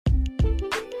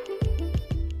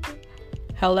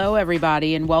Hello,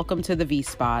 everybody, and welcome to the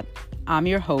V-Spot. I'm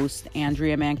your host,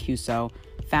 Andrea Mancuso,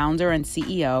 founder and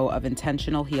CEO of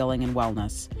Intentional Healing and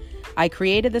Wellness. I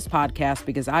created this podcast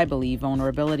because I believe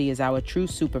vulnerability is our true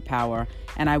superpower,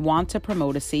 and I want to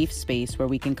promote a safe space where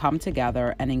we can come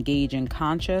together and engage in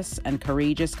conscious and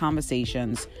courageous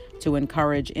conversations to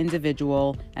encourage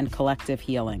individual and collective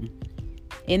healing.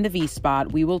 In the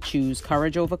V-Spot, we will choose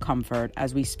courage over comfort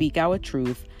as we speak our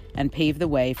truth and pave the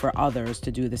way for others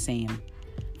to do the same.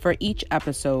 For each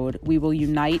episode, we will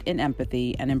unite in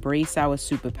empathy and embrace our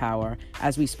superpower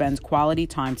as we spend quality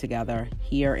time together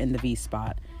here in the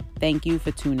V-Spot. Thank you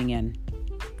for tuning in.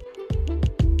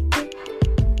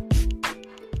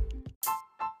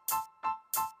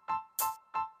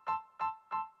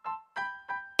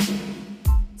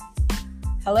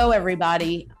 Hello,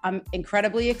 everybody. I'm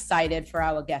incredibly excited for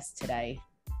our guest today.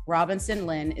 Robinson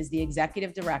Lin is the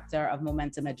Executive Director of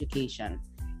Momentum Education.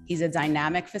 He's a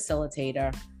dynamic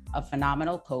facilitator, a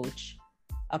phenomenal coach,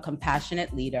 a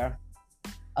compassionate leader,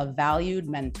 a valued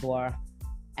mentor,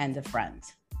 and a friend.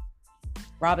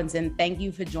 Robinson, thank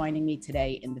you for joining me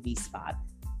today in the V-Spot.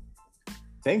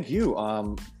 Thank you.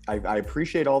 I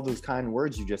appreciate all those kind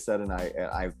words you just said, and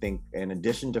I think in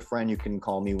addition to friend, you can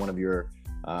call me one of your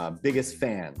biggest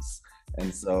fans.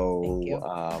 And so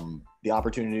the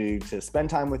opportunity to spend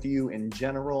time with you in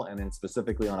general, and then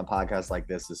specifically on a podcast like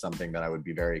this, is something that I would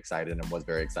be very excited and was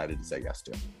very excited to say yes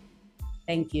to.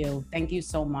 Thank you. Thank you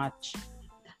so much.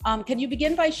 Can you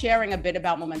begin by sharing a bit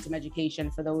about Momentum Education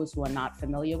for those who are not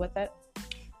familiar with it?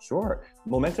 Sure.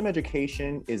 Momentum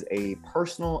Education is a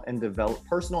personal and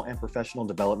professional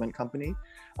development company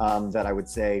that I would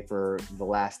say for the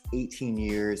last 18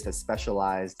 years has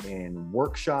specialized in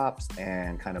workshops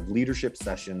and kind of leadership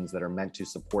sessions that are meant to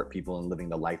support people in living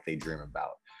the life they dream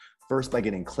about. First, by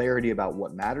getting clarity about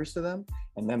what matters to them,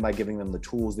 and then by giving them the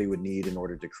tools they would need in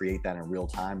order to create that in real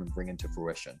time and bring it to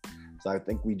fruition. So I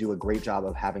think we do a great job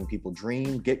of having people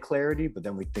dream, get clarity, but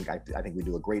then I think we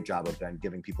do a great job of then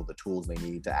giving people the tools they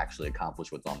need to actually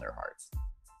accomplish what's on their hearts.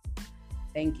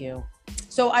 Thank you.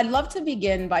 So I'd love to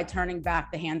begin by turning back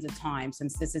the hands of time,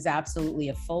 since this is absolutely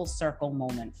a full circle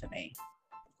moment for me.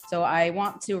 So I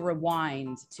want to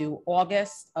rewind to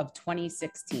August of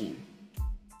 2016.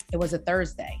 It was a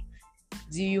Thursday.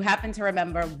 Do you happen to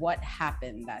remember what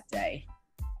happened that day?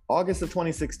 August of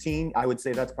 2016, I would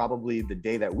say that's probably the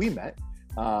day that we met.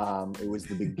 It was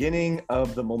the beginning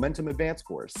of the Momentum Advanced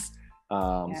course,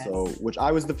 Yes. Which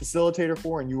I was the facilitator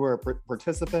for, and you were a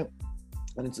participant.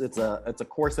 And it's a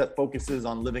course that focuses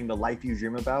on living the life you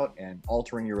dream about and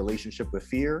altering your relationship with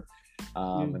fear.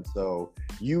 And so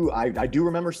I do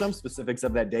remember some specifics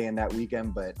of that day and that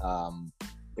weekend, but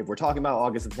if we're talking about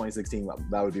August of 2016,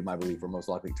 that would be my belief. We're most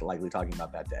likely talking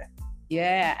about that day.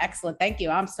 Yeah, excellent. Thank you.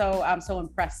 I'm so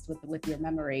impressed with your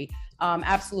memory.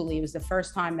 Absolutely. It was the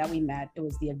first time that we met. It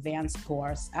was the advanced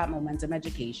course at Momentum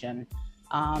Education.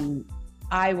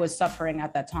 I was suffering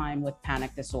at that time with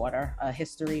panic disorder, a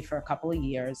history for a couple of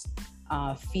years.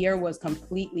 Fear was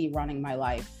completely running my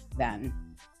life then.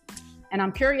 And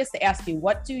I'm curious to ask you,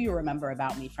 what do you remember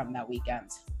about me from that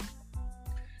weekend?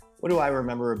 What do I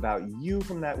remember about you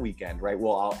from that weekend, right?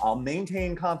 Well, I'll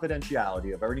maintain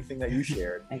confidentiality of everything that you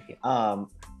shared. Thank you.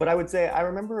 But I would say I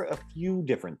remember a few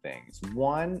different things.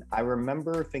 One, I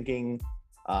remember thinking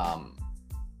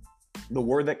the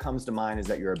word that comes to mind is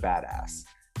that you're a badass.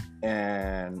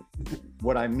 And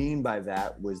what I mean by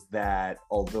that was that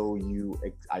although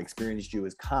I experienced you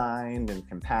as kind and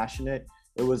compassionate,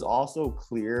 it was also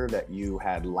clear that you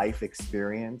had life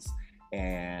experience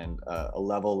and a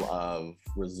level of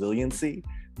resiliency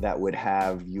that would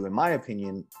have you, in my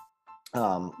opinion,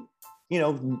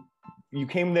 you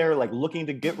came there like looking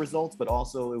to get results, but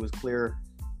also it was clear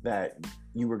that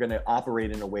you were going to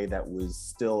operate in a way that was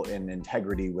still in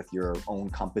integrity with your own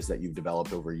compass that you've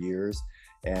developed over years.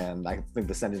 And I think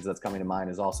the sentence that's coming to mind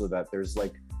is also that there's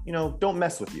don't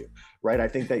mess with you, right? I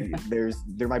think that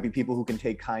there might be people who can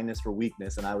take kindness for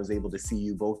weakness, and I was able to see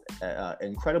you both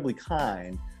incredibly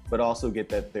kind, but also get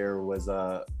that there was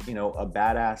a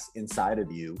badass inside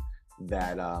of you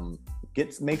that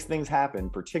makes things happen.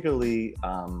 Particularly,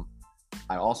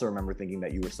 I also remember thinking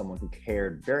that you were someone who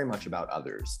cared very much about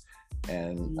others,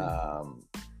 and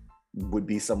would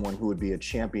be someone who would be a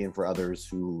champion for others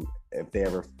who, if they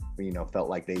ever felt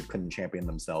like they couldn't champion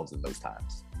themselves in those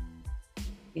times.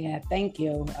 Yeah, thank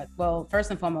you. Well,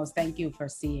 first and foremost, thank you for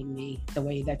seeing me the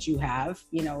way that you have,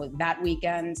 that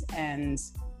weekend and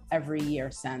every year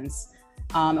since.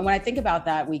 And when I think about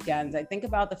that weekend, I think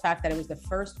about the fact that it was the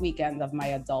first weekend of my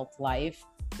adult life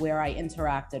where I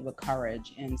interacted with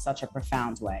courage in such a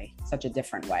profound way, such a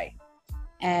different way.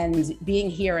 And being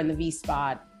here in the V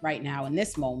spot right now in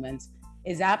this moment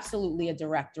is absolutely a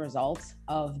direct result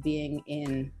of being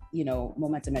in,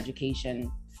 Momentum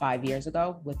Education 5 years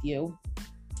ago with you.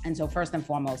 And so first and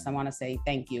foremost, I want to say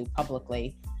thank you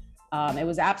publicly. It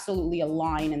was absolutely a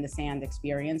line in the sand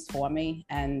experience for me.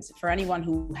 And for anyone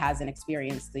who hasn't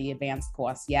experienced the advanced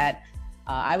course yet,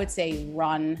 I would say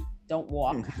run, don't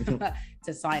walk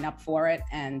to sign up for it.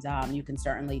 And you can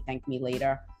certainly thank me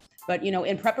later. But,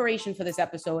 in preparation for this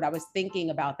episode, I was thinking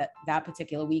about that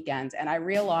particular weekend, and I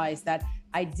realized that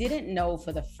I didn't know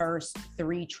for the first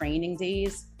 3 training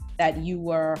days that you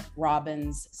were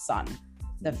Robin's son,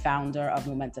 the founder of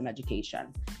Momentum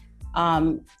Education.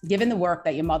 Given the work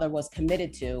that your mother was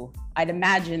committed to, I'd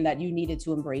imagine that you needed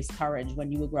to embrace courage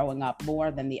when you were growing up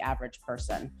more than the average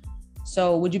person.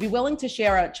 So would you be willing to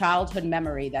share a childhood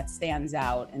memory that stands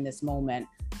out in this moment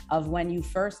of when you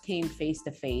first came face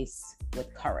to face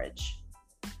with courage?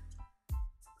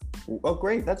 Oh,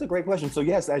 great. That's a great question. So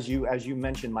yes, as you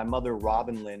mentioned, my mother,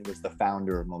 Robin Lynn, was the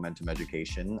founder of Momentum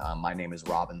Education. My name is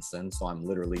Robinson, so I'm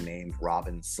literally named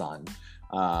Robin's son.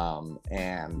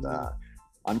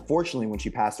 Unfortunately, when she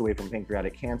passed away from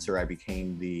pancreatic cancer, I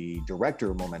became the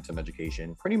director of Momentum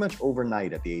Education pretty much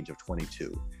overnight at the age of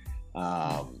 22.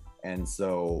 And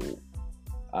so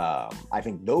I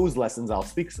think those lessons, I'll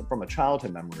speak from a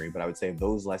childhood memory, but I would say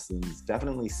those lessons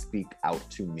definitely speak out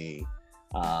to me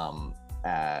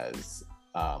as,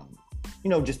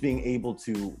 just being able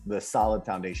to, the solid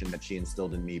foundation that she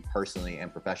instilled in me personally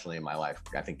and professionally in my life,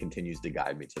 I think continues to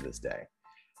guide me to this day.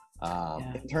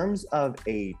 In terms of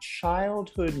a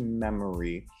childhood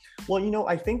memory, well,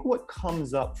 I think what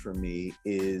comes up for me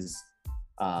is,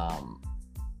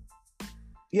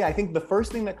 I think the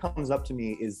first thing that comes up to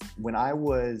me is when I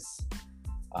was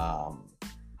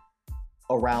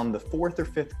around the 4th or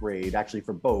 5th grade, actually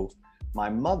for both, my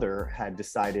mother had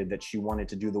decided that she wanted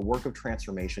to do the work of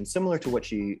transformation, similar to what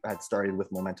she had started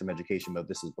with Momentum Education, but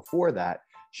this is before that.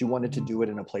 She wanted to do it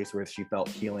in a place where she felt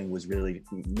healing was really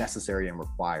necessary and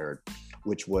required,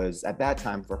 which was at that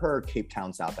time for her, Cape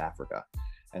Town, South Africa.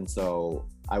 And so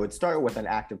I would start with an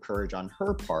act of courage on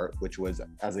her part, which was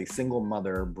as a single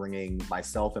mother, bringing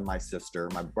myself and my sister.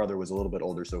 My brother was a little bit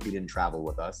older, so he didn't travel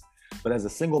with us. But as a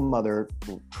single mother,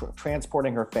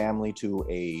 transporting her family to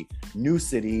a new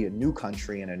city, a new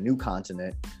country, and a new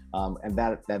continent, and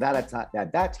at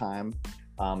that time,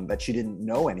 that she didn't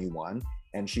know anyone,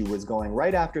 and she was going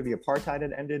right after the apartheid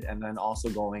had ended, and then also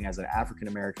going as an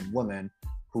African-American woman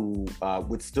who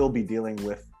would still be dealing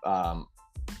with,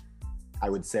 I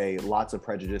would say, lots of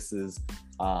prejudices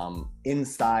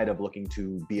inside of looking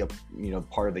to be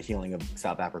part of the healing of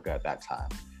South Africa at that time.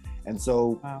 And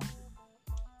so wow.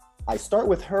 I start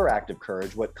with her act of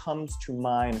courage. What comes to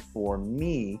mind for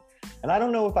me, and I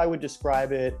don't know if I would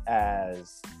describe it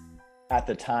as, at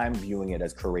the time, viewing it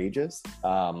as courageous.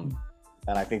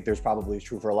 And I think there's probably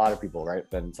true for a lot of people, right?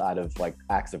 That inside of like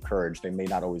acts of courage, they may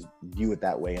not always view it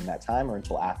that way in that time or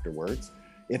until afterwards,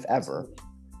 if ever.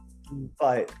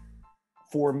 But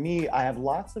for me, I have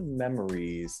lots of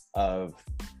memories of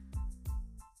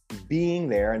being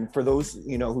there. And for those,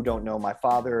 who don't know, my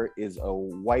father is a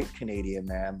white Canadian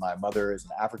man. My mother is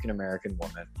an African-American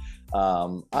woman.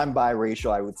 I'm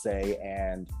biracial, I would say,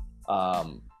 and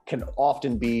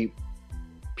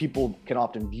people can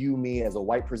often view me as a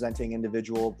white presenting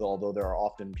individual, although there are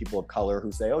often people of color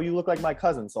who say, oh, you look like my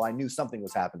cousin. So I knew something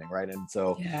was happening, right? And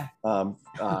so,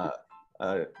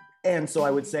 and so I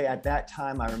would say at that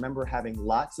time, I remember having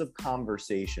lots of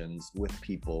conversations with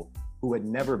people who had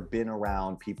never been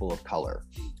around people of color.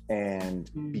 And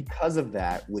because of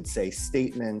that, would say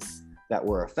statements that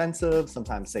were offensive,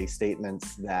 sometimes say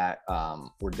statements that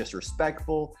were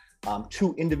disrespectful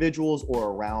to individuals or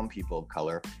around people of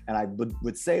color. And I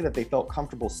would say that they felt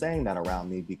comfortable saying that around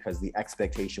me because the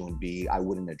expectation would be I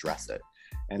wouldn't address it.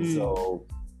 And so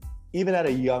even at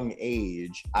a young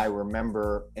age, I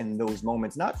remember in those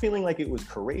moments, not feeling like it was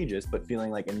courageous, but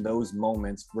feeling like in those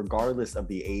moments, regardless of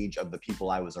the age of the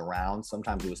people I was around,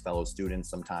 sometimes it was fellow students,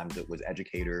 sometimes it was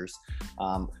educators,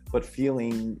 but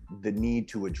feeling the need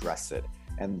to address it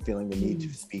and feeling the need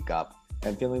to speak up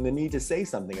and feeling the need to say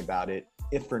something about it,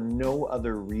 if for no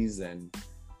other reason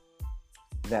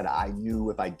that I knew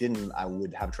if I didn't, I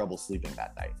would have trouble sleeping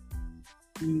that night.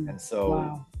 And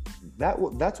so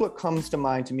that's what comes to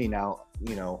mind to me now,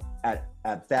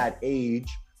 at that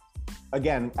age.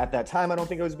 Again, at that time, I don't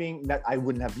think I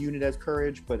wouldn't have viewed it as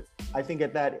courage, but I think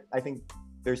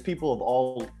there's people of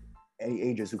all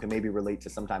ages who can maybe relate to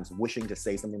sometimes wishing to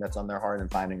say something that's on their heart and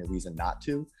finding a reason not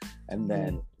to, and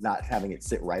then not having it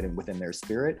sit right within their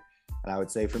spirit. And I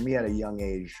would say for me at a young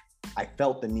age, I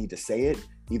felt the need to say it,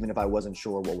 even if I wasn't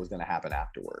sure what was going to happen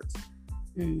afterwards.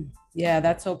 Yeah,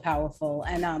 that's so powerful.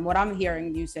 And what I'm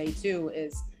hearing you say too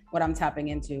is, what I'm tapping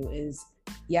into is,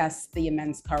 yes, the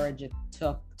immense courage it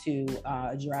took to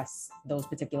address those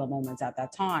particular moments at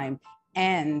that time,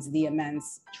 and the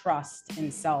immense trust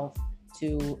in self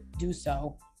to do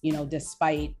so, you know,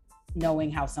 despite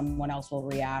knowing how someone else will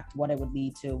react, what it would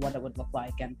lead to, what it would look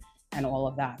like, and all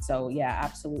of that. So yeah,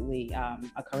 absolutely,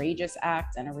 a courageous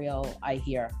act and a real, I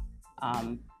hear,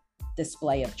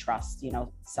 display of trust, you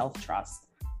know, self-trust.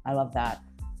 I love that.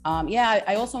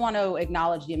 I also want to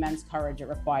acknowledge the immense courage it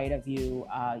required of you.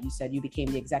 You said you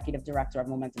became the executive director of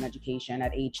Momentum Education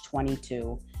at age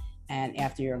 22, and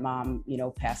after your mom, you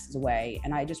know, passes away.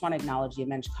 And I just want to acknowledge the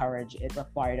immense courage it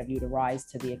required of you to rise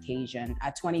to the occasion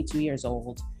at 22 years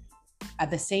old,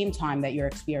 at the same time that you're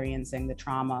experiencing the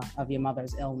trauma of your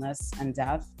mother's illness and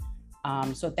death.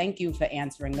 So thank you for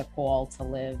answering the call to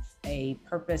live a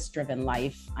purpose-driven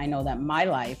life. I know that my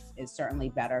life is certainly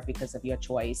better because of your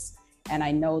choice. And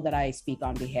I know that I speak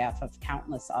on behalf of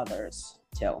countless others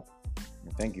too.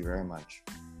 Thank you very much.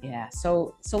 Yeah.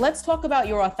 So let's talk about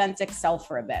your authentic self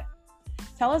for a bit.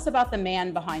 Tell us about the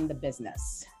man behind the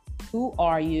business. Who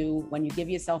are you when you give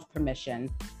yourself permission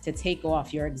to take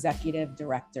off your executive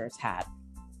director's hat?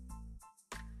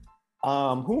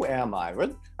 Who am I?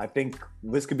 I think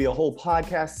this could be a whole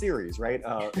podcast series, right?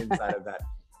 Inside of that.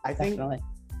 I think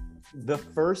the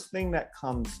first thing that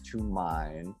comes to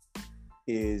mind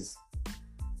is,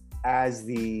 as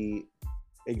the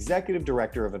executive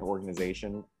director of an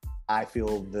organization, I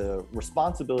feel the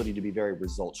responsibility to be very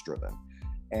results driven.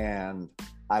 And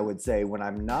I would say when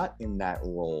I'm not in that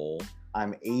role,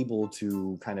 I'm able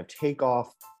to kind of take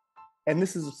off. And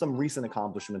this is some recent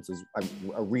accomplishments, as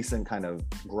a recent kind of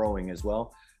growing as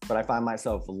well. But I find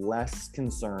myself less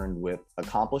concerned with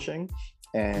accomplishing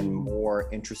and more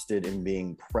interested in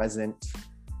being present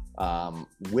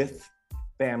with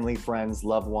family, friends,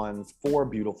 loved ones, for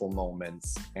beautiful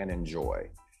moments and enjoy.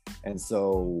 And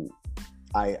so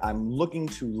I'm looking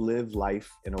to live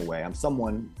life in a way. I'm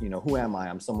someone, you know, who am I?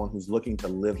 I'm someone who's looking to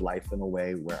live life in a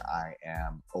way where I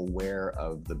am aware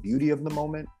of the beauty of the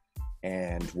moment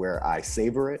and where I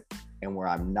savor it, and where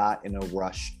I'm not in a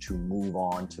rush to move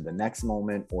on to the next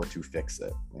moment or to fix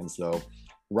it. And so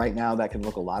right now that can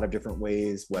look a lot of different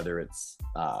ways, whether it's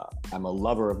I'm a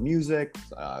lover of music,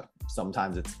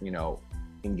 sometimes it's, you know,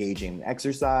 engaging in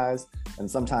exercise, and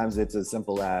sometimes it's as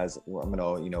simple as, well, I'm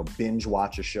gonna, you know, binge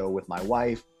watch a show with my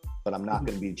wife, but I'm not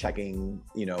going to be checking,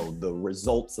 you know, the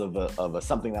results of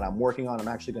something that I'm working on. I'm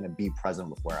actually going to be present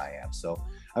with where I am. So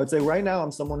I would say right now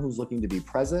I'm someone who's looking to be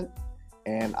present,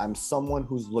 and I'm someone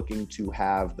who's looking to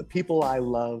have the people I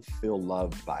love feel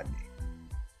loved by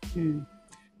me.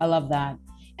 I love that.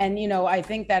 And, you know, I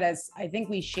think that I think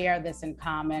we share this in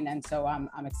common. And so I'm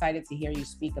excited to hear you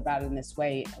speak about it in this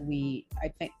way. I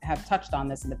think, have touched on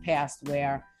this in the past,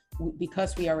 where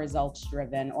because we are results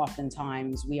driven,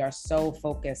 oftentimes we are so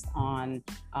focused on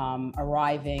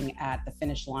arriving at the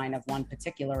finish line of one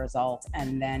particular result,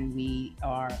 and then we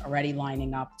are already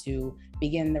lining up to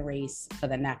begin the race for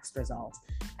the next result.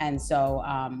 And so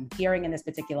hearing in this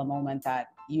particular moment that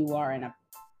you are in a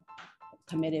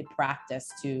committed practice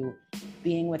to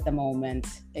being with the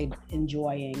moment,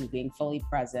 enjoying, being fully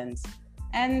present.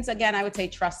 And again, I would say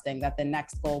trusting that the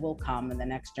next goal will come and the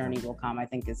next journey will come, I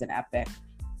think is an epic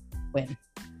win.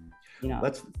 You know,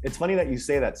 it's funny that you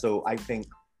say that. So I think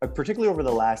particularly over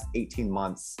the last 18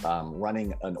 months,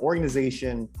 running an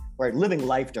organization, right, living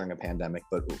life during a pandemic,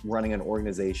 but running an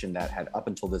organization that had up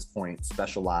until this point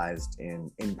specialized in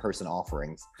in-person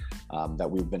offerings that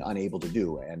we've been unable to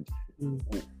do. And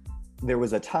there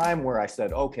was a time where I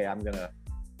said, okay, I'm gonna,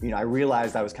 you know, I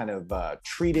realized I was kind of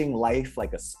treating life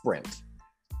like a sprint.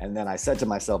 And then I said to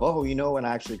myself, oh, you know, and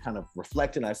I actually kind of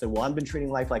reflected and I said, well, I've been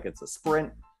treating life like it's a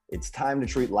sprint. It's time to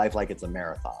treat life like it's a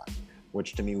marathon,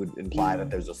 which to me would imply that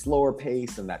there's a slower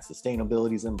pace and that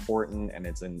sustainability is important. And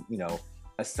it's,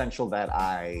 essential that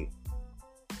I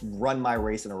run my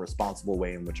race in a responsible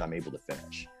way in which I'm able to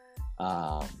finish.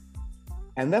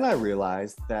 And then I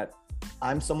realized that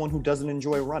I'm someone who doesn't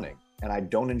enjoy running. And I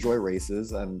don't enjoy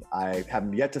races, and I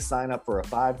have yet to sign up for a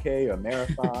 5K, a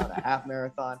marathon, a half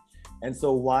marathon. And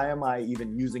so why am I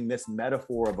even using this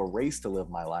metaphor of a race to live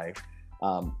my life?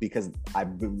 Because I've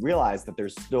realized that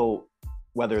there's still,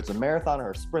 whether it's a marathon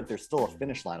or a sprint, there's still a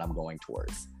finish line I'm going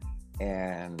towards.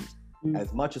 And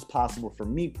as much as possible for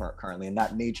me currently, and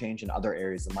that may change in other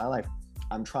areas of my life,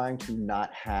 I'm trying to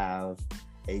not have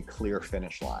a clear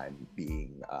finish line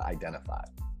being identified.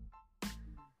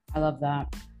 I love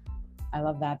that. I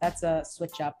love that. That's a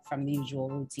switch up from the usual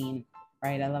routine.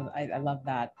 right? I love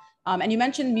that. And you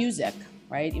mentioned music,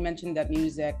 right? You mentioned that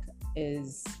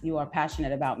you are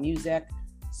passionate about music.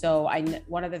 So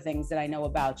one of the things that I know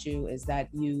about you is that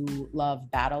you love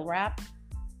battle rap.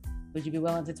 Would you be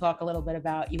willing to talk a little bit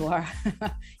about your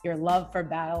your love for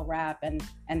battle rap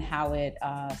and how it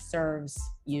serves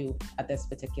you at this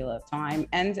particular time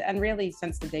and really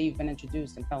since the day you've been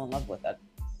introduced and fell in love with it?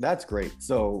 That's great.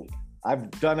 So I've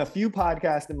done a few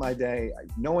podcasts in my day.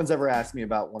 No one's ever asked me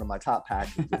about one of my top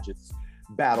passions, which is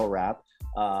battle rap.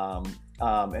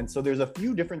 And so there's a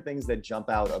few different things that jump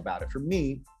out about it. For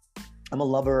me, I'm a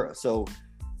lover. So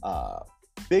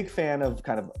big fan of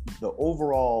kind of the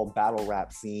overall battle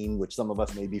rap scene, which some of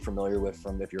us may be familiar with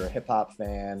from if you're a hip hop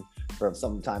fan, or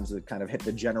sometimes it kind of hit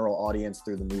the general audience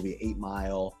through the movie 8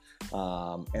 Mile.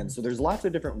 And so there's lots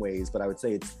of different ways, but I would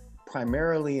say it's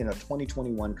primarily in a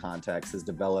 2021 context has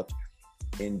developed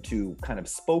into kind of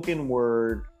spoken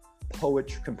word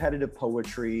poetry, competitive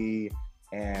poetry,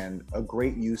 and a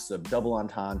great use of double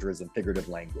entendres and figurative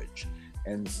language.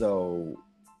 And so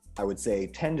I would say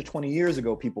 10 to 20 years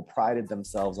ago, people prided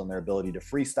themselves on their ability to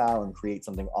freestyle and create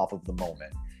something off of the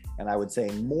moment. And I would say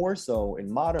more so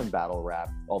in modern battle rap,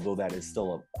 although that is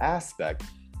still an aspect,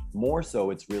 more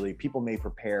so it's really people may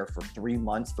prepare for 3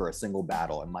 months for a single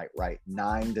battle and might write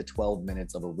 9 to 12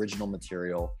 minutes of original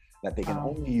material that they can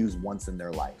only use once in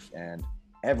their life. And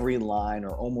every line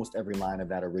or almost every line of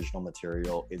that original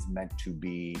material is meant to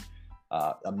be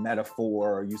a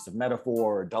metaphor, use of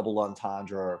metaphor, or double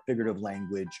entendre, or figurative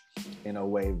language in a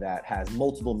way that has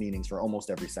multiple meanings for almost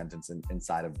every sentence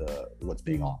inside of what's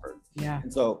being offered. Yeah.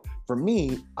 And so for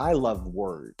me, I love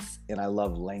words and I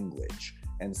love language.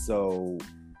 And so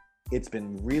it's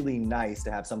been really nice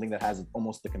to have something that has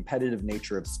almost the competitive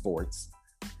nature of sports,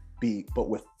 but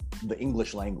with the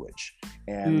English language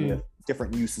and with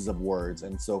different uses of words.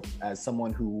 And so as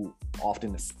someone who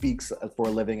often speaks for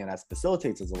a living and as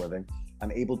facilitates as a living,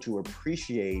 I'm able to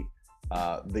appreciate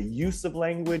the use of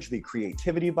language, the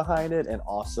creativity behind it, and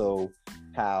also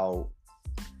how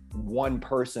one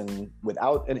person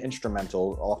without an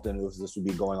instrumental, often this would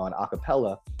be going on a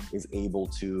cappella, is able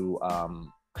to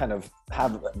kind of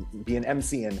be an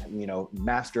MC and,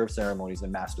 master of ceremonies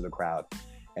and master the crowd.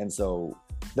 And so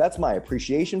that's my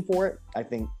appreciation for it. I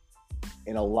think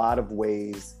in a lot of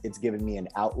ways, it's given me an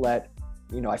outlet.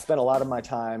 I spent a lot of my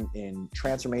time in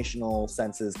transformational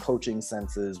senses, coaching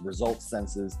senses, results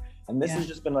senses. And this has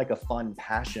just been like a fun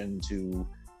passion to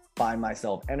find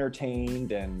myself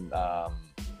entertained and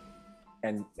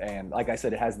like I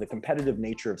said, it has the competitive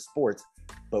nature of sports,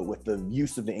 but with the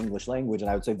use of the English language. And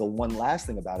I would say the one last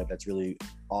thing about it that's really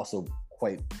also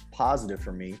quite positive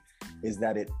for me is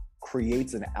that it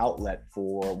creates an outlet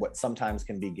for what sometimes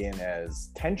can begin as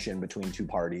tension between two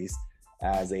parties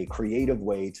as a creative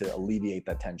way to alleviate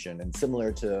that tension. And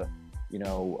similar to,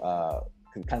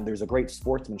 there's a great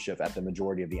sportsmanship at the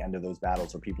majority of the end of those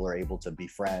battles where people are able to be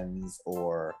friends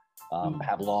or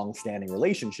have long-standing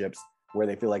relationships where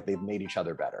they feel like they've made each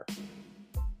other better.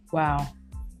 Wow.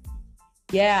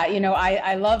 Yeah,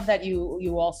 I love that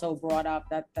you also brought up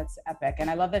that's epic. And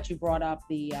I love that you brought up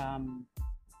the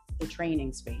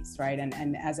training space, right?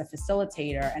 And as a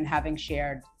facilitator and having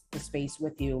shared the space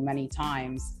with you many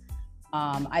times,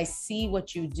 I see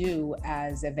what you do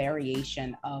as a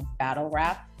variation of battle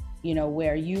rap,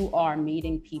 where you are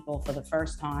meeting people for the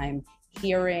first time,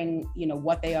 hearing,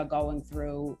 what they are going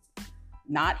through,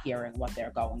 not hearing what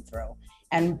they're going through,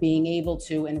 and being able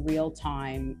to, in real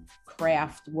time,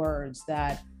 craft words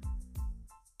that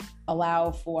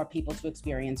allow for people to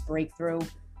experience breakthrough,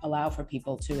 allow for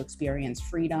people to experience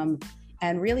freedom,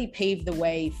 and really pave the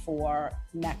way for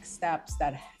next steps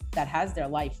that has their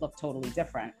life look totally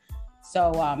different.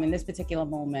 So in this particular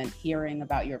moment, hearing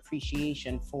about your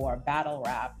appreciation for battle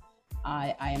rap,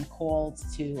 I am called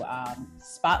to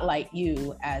spotlight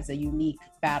you as a unique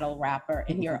battle rapper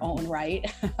in your own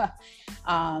right.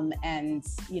 And,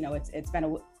 it's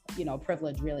been a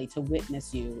privilege really to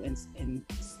witness you and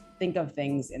think of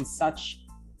things in such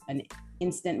an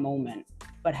instant moment,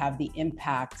 but have the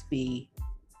impact be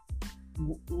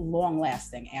long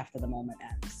lasting after the moment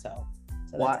ends. So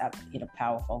that's,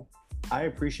 powerful. I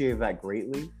appreciate that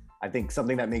greatly. I think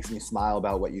something that makes me smile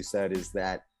about what you said is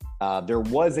that there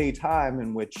was a time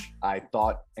in which I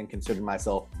thought and considered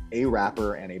myself a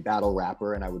rapper and a battle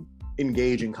rapper, and I would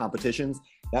engage in competitions.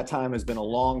 That time has been a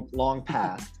long, long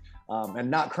past, and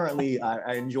not currently.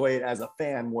 I enjoy it as a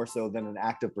fan more so than an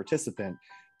active participant.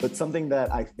 But something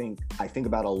that I think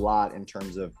about a lot in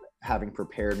terms of having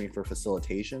prepared me for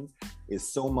facilitation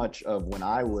is so much of when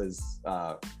I was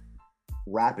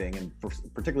rapping, and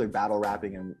particularly battle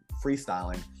rapping and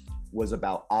freestyling, was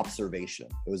about observation.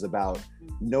 It was about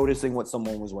noticing what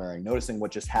someone was wearing, noticing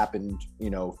what just happened,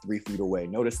 3 feet away,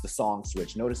 notice the song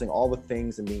switch, noticing all the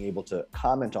things and being able to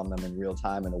comment on them in real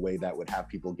time in a way that would have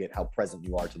people get how present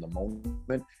you are to the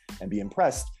moment and be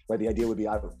impressed. Right? The idea would be,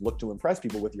 I would look to impress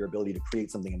people with your ability to create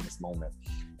something in this moment.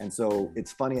 And so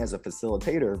it's funny, as a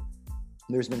facilitator,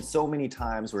 there's been so many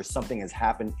times where something has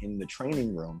happened in the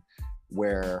training room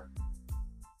where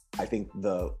I think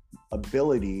the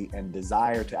ability and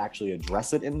desire to actually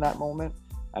address it in that moment,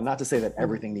 and not to say that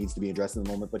everything needs to be addressed in the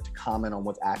moment, but to comment on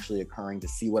what's actually occurring, to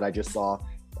see what I just saw,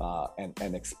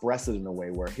 and express it in a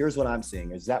way where, here's what I'm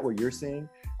seeing. Is that what you're seeing?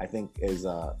 I think is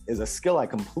a skill I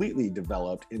completely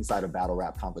developed inside of battle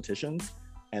rap competitions,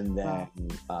 and then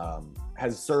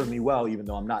has served me well, even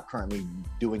though I'm not currently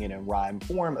doing it in rhyme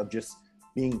form, of just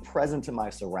being present to my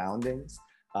surroundings.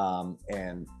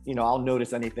 And I'll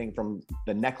notice anything from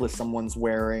the necklace someone's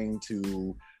wearing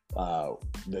to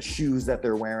the shoes that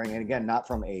they're wearing. And again, not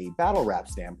from a battle rap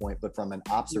standpoint, but from an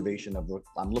observation of,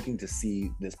 I'm looking to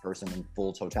see this person in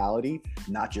full totality,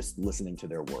 not just listening to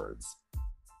their words.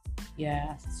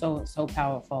 Yeah, so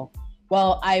powerful.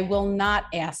 Well, I will not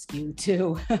ask you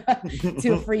to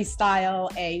to freestyle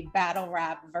a battle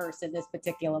rap verse in this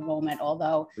particular moment,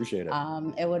 although appreciate it.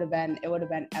 It would have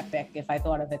been epic if I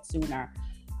thought of it sooner.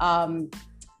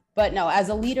 But no, as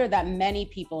a leader that many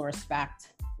people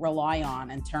respect, rely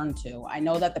on, and turn to, I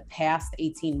know that the past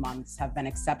 18 months have been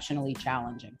exceptionally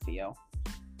challenging for you.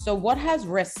 So what has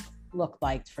risk looked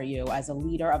like for you as a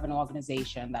leader of an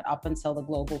organization that up until the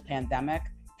global pandemic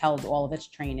held all of its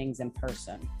trainings in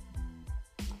person?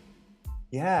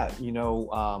 Yeah,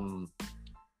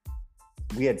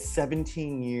 we had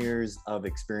 17 years of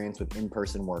experience with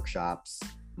in-person workshops,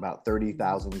 about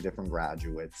 30,000 different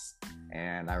graduates.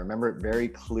 And I remember it very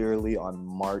clearly on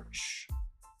March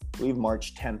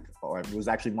 10th, or it was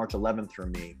actually March 11th for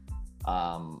me.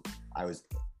 I was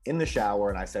in the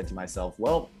shower and I said to myself,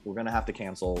 well, we're gonna have to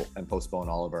cancel and postpone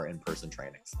all of our in-person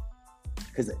trainings.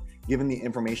 Because given the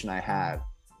information I had,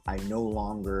 I no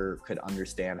longer could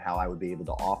understand how I would be able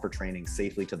to offer training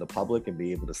safely to the public and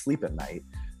be able to sleep at night.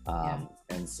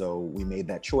 And so we made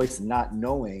that choice, not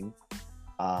knowing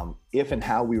if and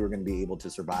how we were going to be able to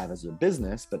survive as a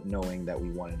business, but knowing that we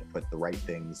wanted to put the right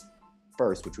things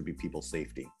first, which would be people's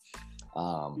safety.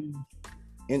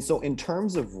 And so in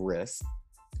terms of risk,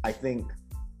 I think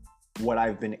what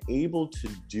I've been able to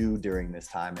do during this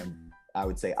time, and I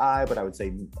would say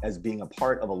as being a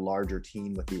part of a larger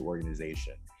team with the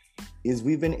organization, is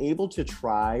we've been able to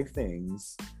try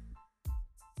things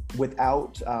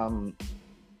without,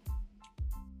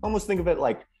 almost think of it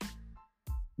like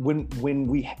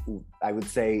I would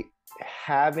say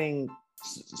having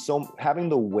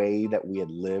the way that we had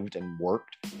lived and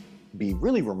worked be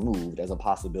really removed as a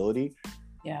possibility.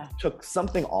 Yeah. Took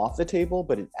something off the table,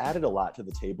 but it added a lot to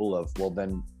the table of, well,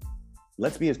 then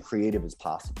let's be as creative as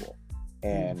possible.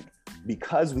 And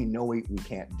because we know we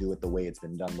can't do it the way it's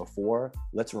been done before,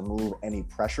 let's remove any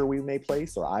pressure we may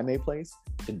place or I may place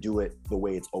to do it the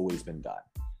way it's always been done.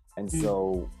 And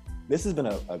so this has been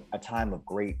a time of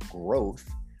great growth,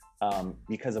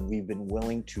 because we've been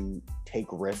willing to take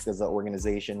risks as an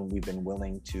organization. We've been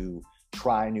willing to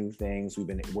try new things. We've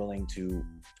been willing to,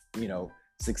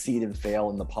 succeed and fail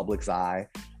in the public's eye.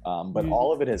 But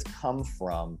all of it has come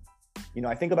from,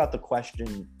 I think about the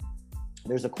question,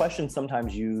 there's a question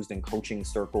sometimes used in coaching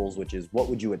circles, which is, what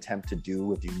would you attempt to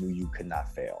do if you knew you could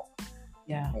not fail?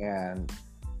 Yeah. And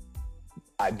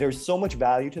there's so much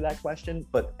value to that question,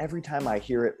 but every time I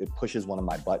hear it, it pushes one of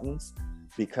my buttons,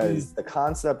 because the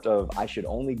concept of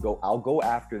I'll go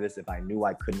after this if I knew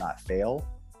I could not fail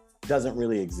doesn't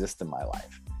really exist in my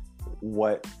life.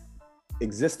 What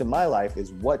exists in my life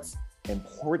is what's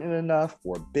important enough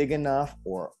or big enough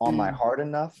or on my heart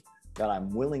enough that I'm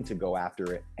willing to go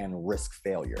after it and risk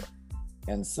failure.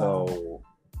 And so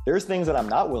there's things that I'm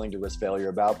not willing to risk failure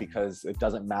about because it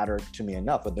doesn't matter to me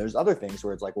enough. But there's other things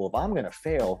where it's like, well, if I'm going to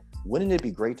fail, wouldn't it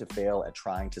be great to fail at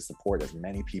trying to support as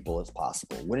many people as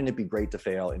possible? Wouldn't it be great to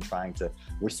fail in trying to,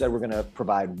 we're going to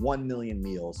provide 1 million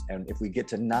meals. And if we get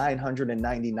to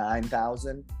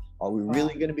 999,000, are we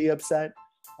really going to be upset?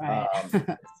 Right.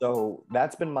 So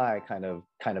that's been my kind of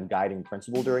guiding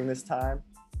principle during this time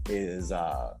is,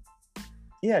 to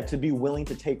be willing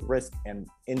to take risk, and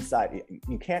inside,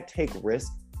 you can't take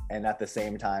risk and at the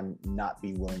same time not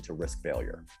be willing to risk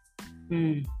failure.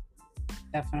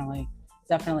 Definitely.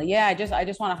 Yeah, I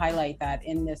just want to highlight that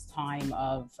in this time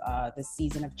of the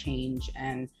season of change,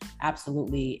 and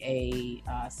absolutely a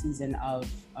season of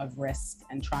risk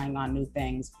and trying on new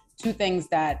things. Two things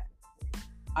that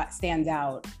stand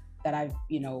out that I've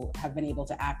have been able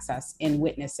to access in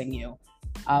witnessing you.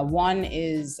 One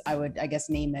is, I would, I guess,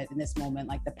 name it in this moment,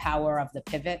 like the power of the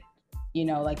pivot. You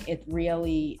know, like it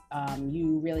really,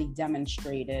 you really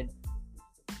demonstrated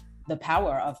the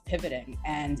power of pivoting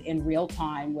and in real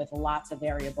time with lots of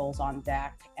variables on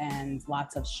deck and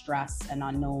lots of stress and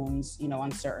unknowns, you know,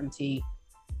 uncertainty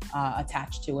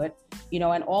attached to it, you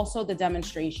know, and also the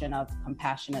demonstration of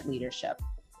compassionate leadership.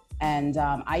 And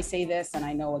I say this, and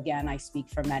I know, again, I speak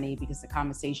for many because the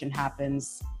conversation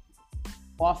happens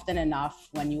often enough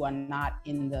when you are not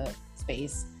in the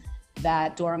space,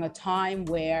 that during a time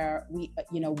where we,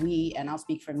 and I'll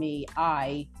speak for me,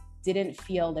 I didn't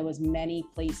feel there was many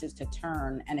places to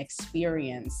turn and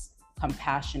experience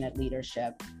compassionate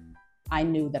leadership, I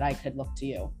knew that I could look to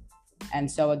you. And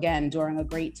so again, during a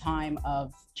great time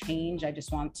of change, I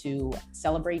just want to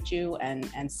celebrate you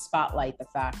and spotlight the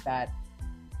fact that,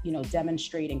 you know,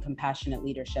 demonstrating compassionate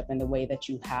leadership in the way that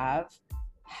you have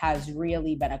has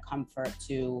really been a comfort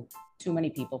to too many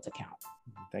people to count.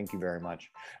 Thank you very much.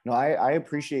 No, I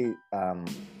appreciate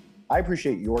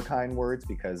your kind words,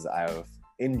 because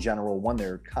in general, one,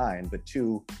 they're kind, but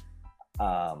two,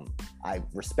 I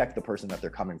respect the person that they're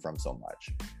coming from so much.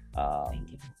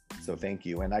 Thank you. So thank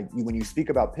you. And when you speak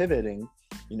about pivoting,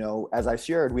 you know, as I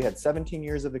shared, we had 17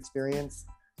 years of experience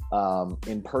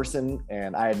in person,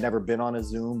 and I had never been on a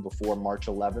Zoom before March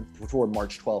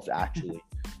 12th, actually.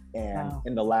 And wow.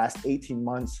 In the last 18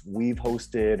 months, we've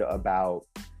hosted about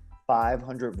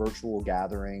 500 virtual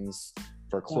gatherings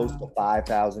for close to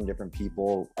 5,000 different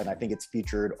people. And I think it's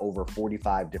featured over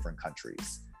 45 different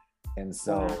countries. And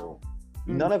so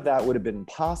none of that would have been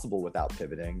possible without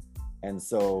pivoting. And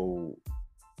so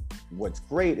what's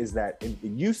great is that it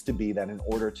used to be that in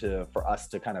order for us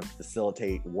to kind of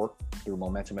facilitate work through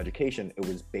Momentum Education, it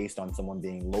was based on someone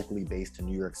being locally based in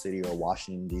New York City or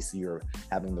Washington, D.C., or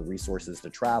having the resources to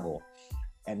travel.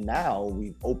 And now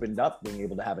we've opened up being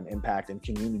able to have an impact in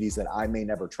communities that I may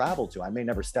never travel to. I may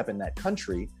never step in that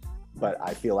country, but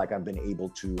I feel like I've been able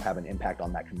to have an impact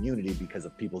on that community because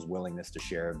of people's willingness to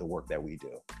share the work that we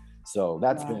do. So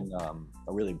that's been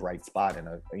a really bright spot in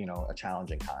a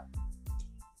challenging time.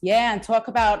 Yeah, and talk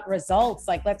about results.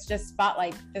 Like, let's just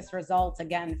spotlight this result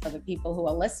again for the people who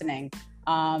are listening.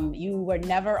 You were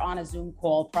never on a Zoom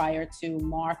call prior to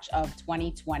March of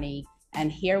 2020. And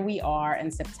here we are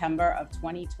in September of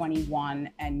 2021.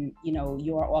 And, you know,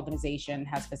 your organization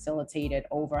has facilitated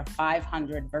over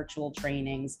 500 virtual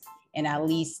trainings in at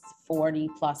least 40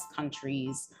 plus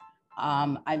countries.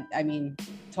 I mean,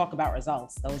 talk about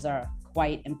results. Those are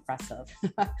quite impressive.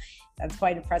 That's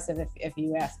quite impressive if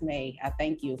you ask me.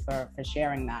 Thank you for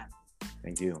sharing that.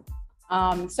 Thank you.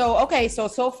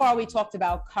 So far we talked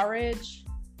about courage,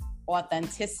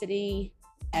 authenticity,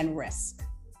 and risk.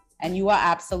 And you are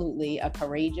absolutely a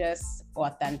courageous,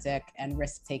 authentic, and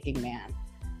risk-taking man.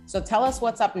 So tell us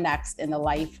what's up next in the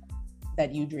life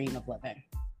that you dream of living.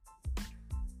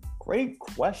 Great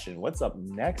question. What's up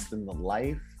next in the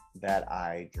life that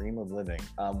I dream of living?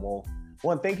 Well,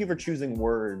 one, thank you for choosing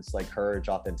words like courage,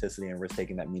 authenticity, and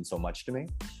risk-taking. That means so much to me.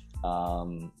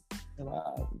 That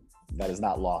is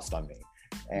not lost on me.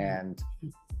 And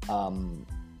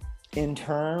in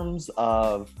terms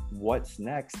of what's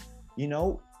next, you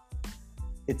know,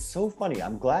 it's so funny.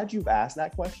 I'm glad you've asked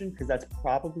that question, because that's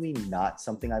probably not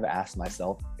something I've asked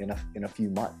myself in a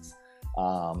few months.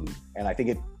 And I think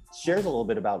it shares a little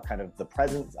bit about kind of the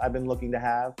presence I've been looking to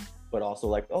have, but also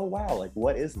like, oh wow, like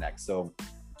what is next? So,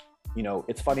 you know,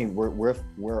 it's funny, we're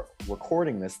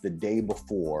recording this the day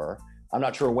before. I'm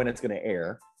not sure when it's going to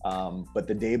air, but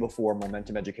the day before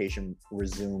Momentum Education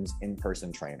resumes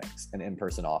in-person trainings and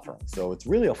in-person offerings. So it's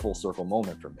really a full circle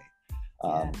moment for me.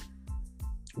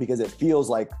 Because it feels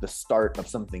like the start of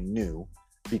something new,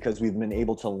 because we've been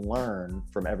able to learn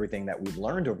from everything that we've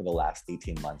learned over the last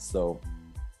 18 months. So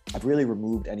I've really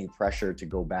removed any pressure to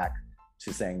go back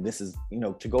to saying this is, you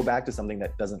know, to go back to something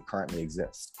that doesn't currently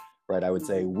exist, right? I would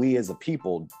say we as a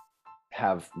people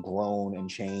have grown and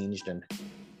changed, and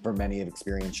for many have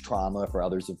experienced trauma, for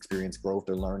others have experienced growth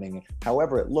or learning,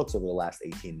 however it looks over the last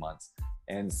 18 months.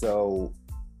 And so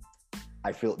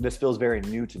I feel this feels very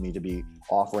new to me, to be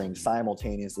offering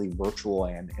simultaneously virtual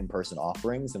and in-person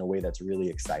offerings in a way that's really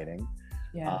exciting.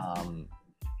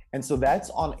 And so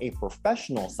that's on a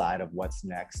professional side of what's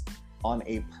next. On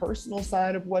a personal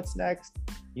side of what's next,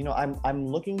 you know, I'm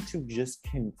looking to just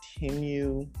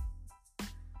continue.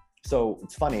 So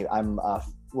it's funny, I'm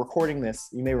recording this.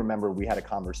 You may remember we had a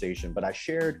conversation, but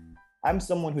I'm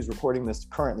someone who's recording this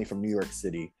currently from New York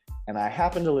City. And I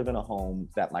happen to live in a home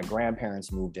that my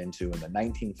grandparents moved into in the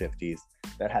 1950s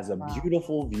that has a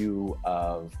beautiful view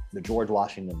of the George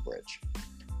Washington Bridge.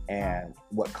 And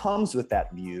what comes with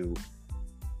that view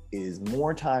is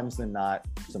more times than not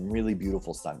some really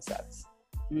beautiful sunsets.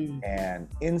 And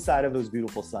inside of those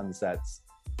beautiful sunsets,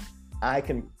 I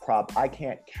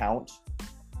can't count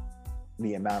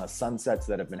the amount of sunsets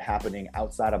that have been happening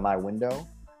outside of my window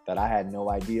that I had no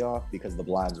idea of because the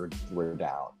blinds were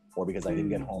down, or because I didn't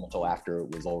get home until after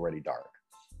it was already dark.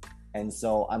 And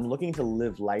so I'm looking to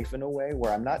live life in a way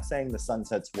where I'm not saying the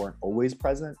sunsets weren't always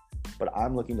present, but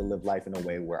I'm looking to live life in a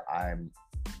way where I'm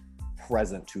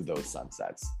present to those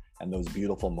sunsets and those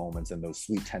beautiful moments and those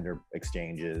sweet, tender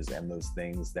exchanges and those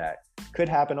things that could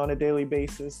happen on a daily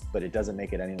basis, but it doesn't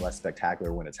make it any less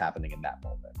spectacular when it's happening in that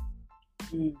moment.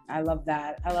 I love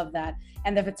that. I love that.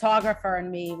 And the photographer in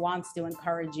me wants to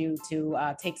encourage you to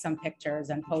take some pictures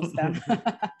and post them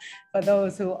for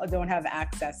those who don't have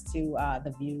access to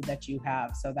the view that you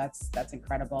have. So that's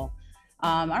incredible.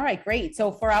 All right, great.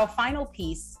 So for our final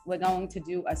piece, we're going to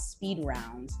do a speed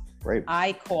round. Great.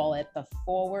 I call it the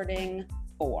forwarding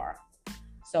 4.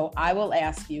 So I will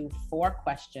ask you 4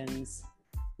 questions.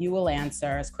 You will answer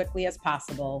as quickly as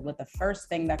possible with the first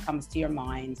thing that comes to your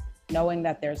mind, knowing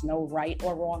that there's no right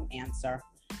or wrong answer.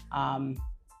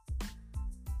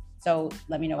 So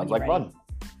let me know when you're ready. Fun.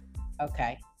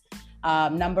 Okay.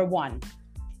 Number 1,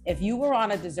 if you were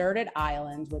on a deserted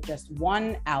island with just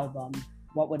one album,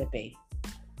 what would it be?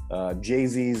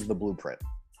 Jay-Z's The Blueprint.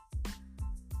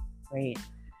 Great.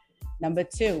 Number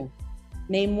 2,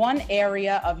 name one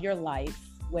area of your life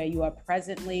where you are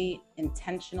presently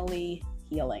intentionally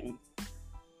healing.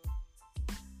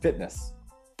 Fitness.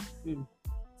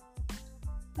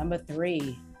 Number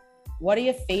 3, what are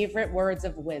your favorite words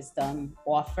of wisdom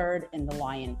offered in The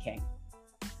Lion King?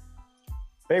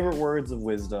 Favorite words of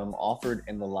wisdom offered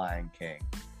in The Lion King.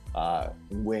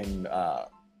 When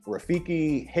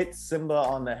Rafiki hits Simba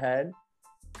on the head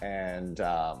and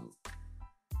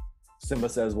Simba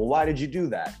says, well, why did you do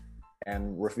that?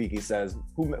 And Rafiki says,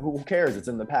 who cares? It's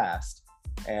in the past.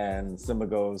 And Simba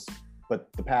goes,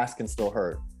 but the past can still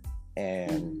hurt.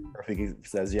 And Rafiki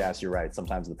says, yes, you're right.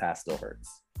 Sometimes the past still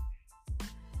hurts.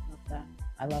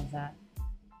 I love that.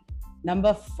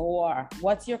 Number 4,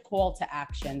 what's your call to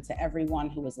action to everyone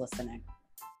who is listening?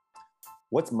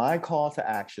 What's my call to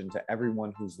action to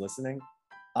everyone who's listening?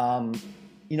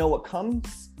 What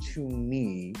comes to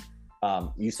me,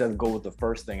 you said go with the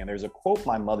first thing. And there's a quote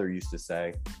my mother used to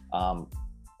say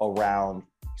around,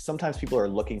 sometimes people are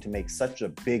looking to make such a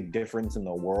big difference in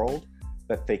the world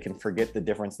that they can forget the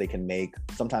difference they can make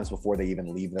sometimes before they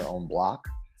even leave their own block.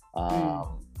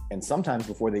 And sometimes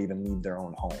before they even leave their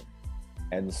own home.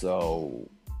 And so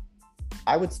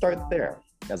I would start there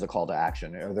as a call to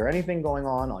action. Are there anything going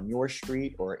on your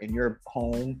street or in your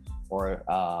home or,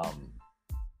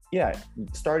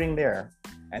 starting there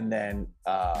and then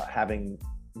having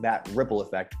that ripple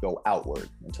effect go outward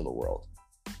into the world.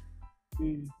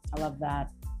 I love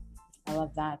that. I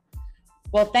love that.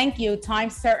 Well, thank you. Time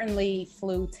certainly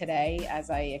flew today, as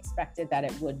I expected that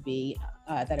it would be,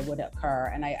 that it would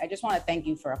occur. And I just want to thank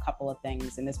you for a couple of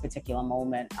things in this particular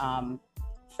moment.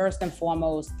 First and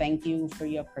foremost, thank you for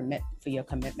your commitment, for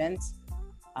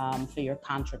your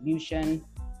contribution,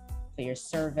 for your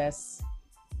service,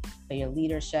 for your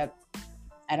leadership,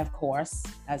 and of course,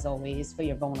 as always, for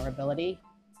your vulnerability.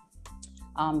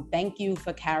 Thank you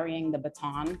for carrying the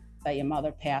baton that your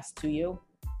mother passed to you.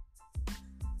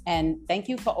 And thank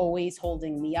you for always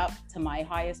holding me up to my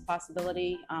highest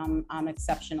possibility. I'm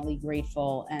exceptionally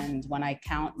grateful. And when I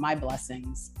count my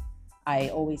blessings, I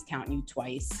always count you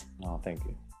twice. Oh, thank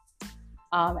you.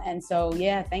 And so,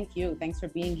 yeah, thank you. Thanks for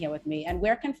being here with me. And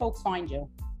where can folks find you?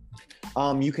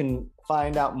 You can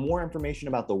find out more information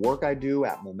about the work I do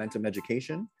at Momentum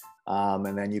Education.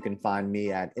 And then you can find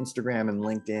me at Instagram and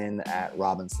LinkedIn at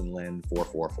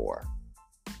RobinsonLynn444.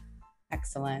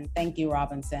 Excellent. Thank you,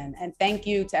 Robinson. And thank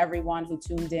you to everyone who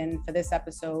tuned in for this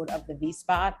episode of the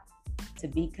V-Spot. To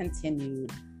be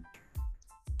continued.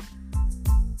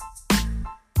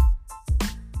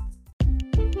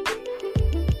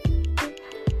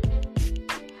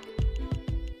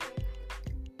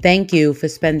 Thank you for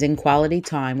spending quality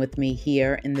time with me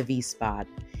here in the V-Spot.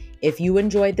 If you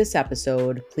enjoyed this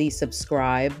episode, please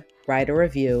subscribe, write a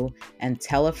review, and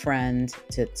tell a friend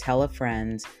to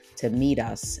meet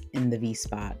us in the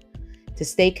V-Spot. To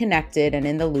stay connected and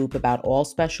in the loop about all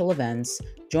special events,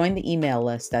 join the email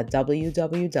list at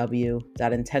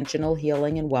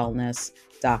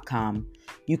www.intentionalhealingandwellness.com.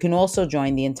 You can also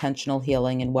join the Intentional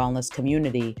Healing and Wellness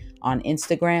community on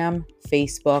Instagram,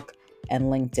 Facebook, and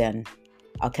LinkedIn.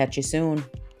 I'll catch you soon.